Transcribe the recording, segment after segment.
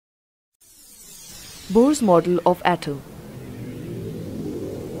Bohr's model of atom.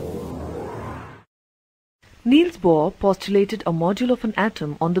 Niels Bohr postulated a module of an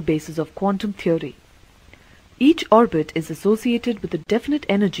atom on the basis of quantum theory. Each orbit is associated with a definite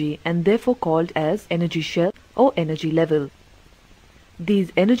energy and therefore called as energy shell or energy level.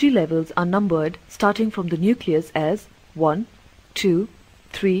 These energy levels are numbered starting from the nucleus as 1, 2,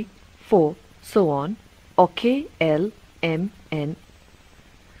 3, 4, so on, or K, L, M, N.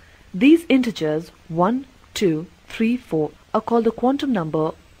 These integers 1, 2, 3, 4 are called the quantum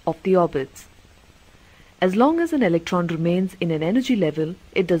number of the orbits. As long as an electron remains in an energy level,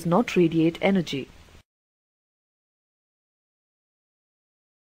 it does not radiate energy.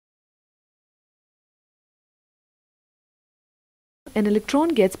 An electron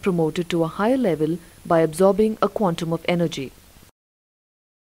gets promoted to a higher level by absorbing a quantum of energy.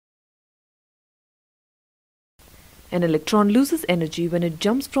 An electron loses energy when it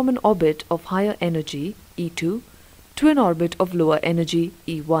jumps from an orbit of higher energy, E2, to an orbit of lower energy,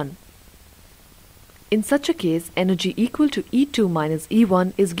 E1. In such a case, energy equal to E2 minus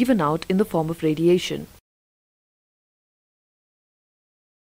E1 is given out in the form of radiation.